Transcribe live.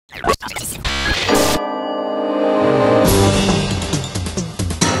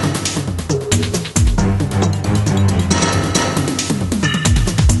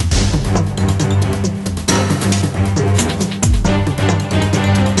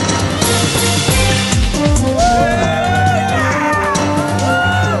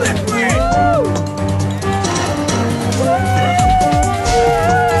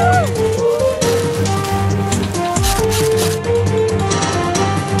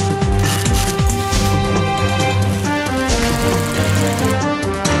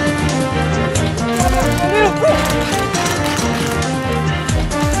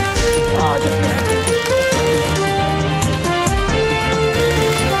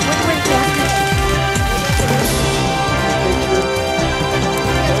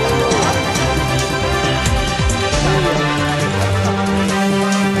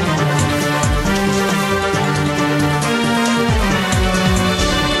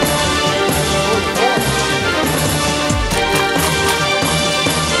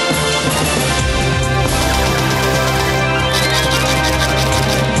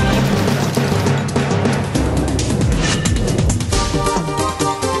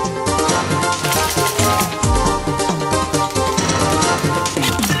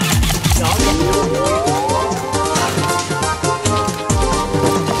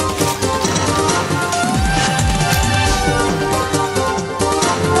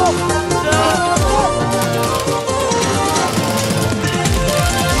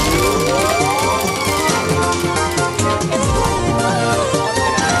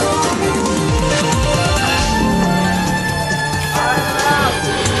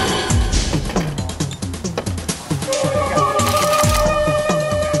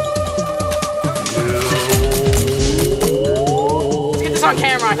on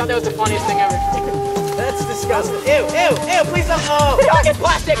camera. I thought that was the funniest thing ever. That's disgusting. Ew, ew, ew, please don't. Oh. It's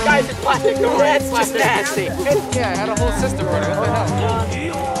plastic, guys. It's plastic. Don't worry. It's just nasty. Yeah, I had a whole system running. What the hell?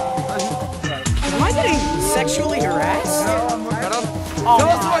 Am I getting sexually harassed? Tell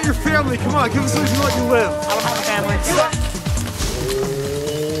us about your family. Come on, give us a reason to let you live. I don't have a family.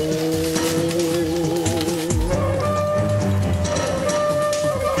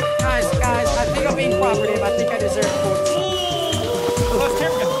 Guys, I think I'm being cooperative. I think I deserve 14.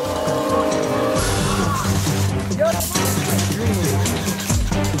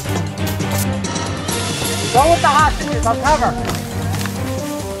 Go with the hostages. I'll cover.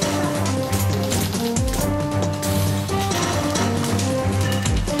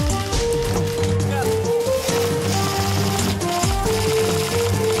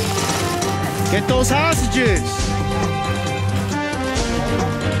 Get those hostages!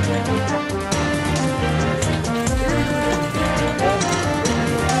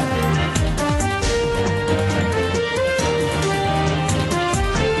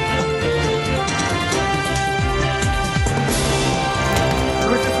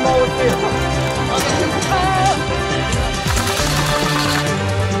 Who's the smallest vehicle?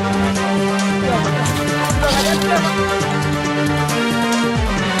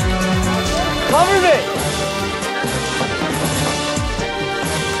 Cover me!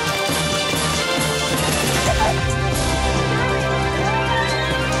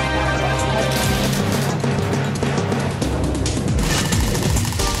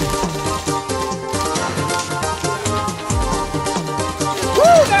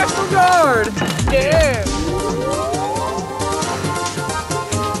 Woo! National Guard! Yeah!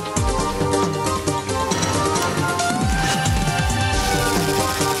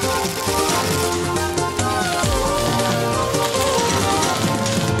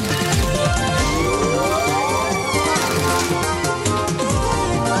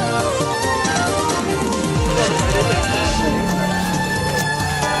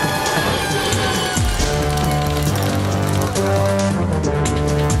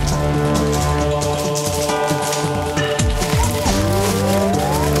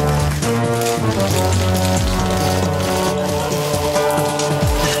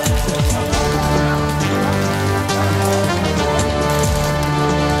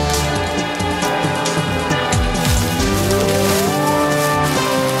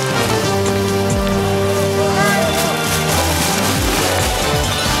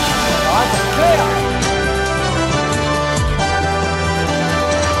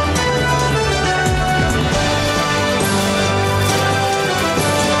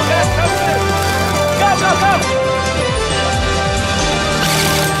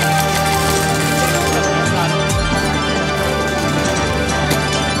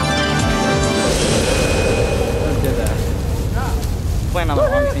 Playing on the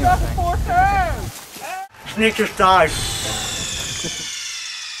wrong team, I think. Snake just died.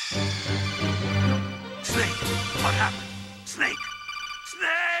 Snake! What happened? Snake!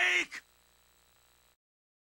 Snake!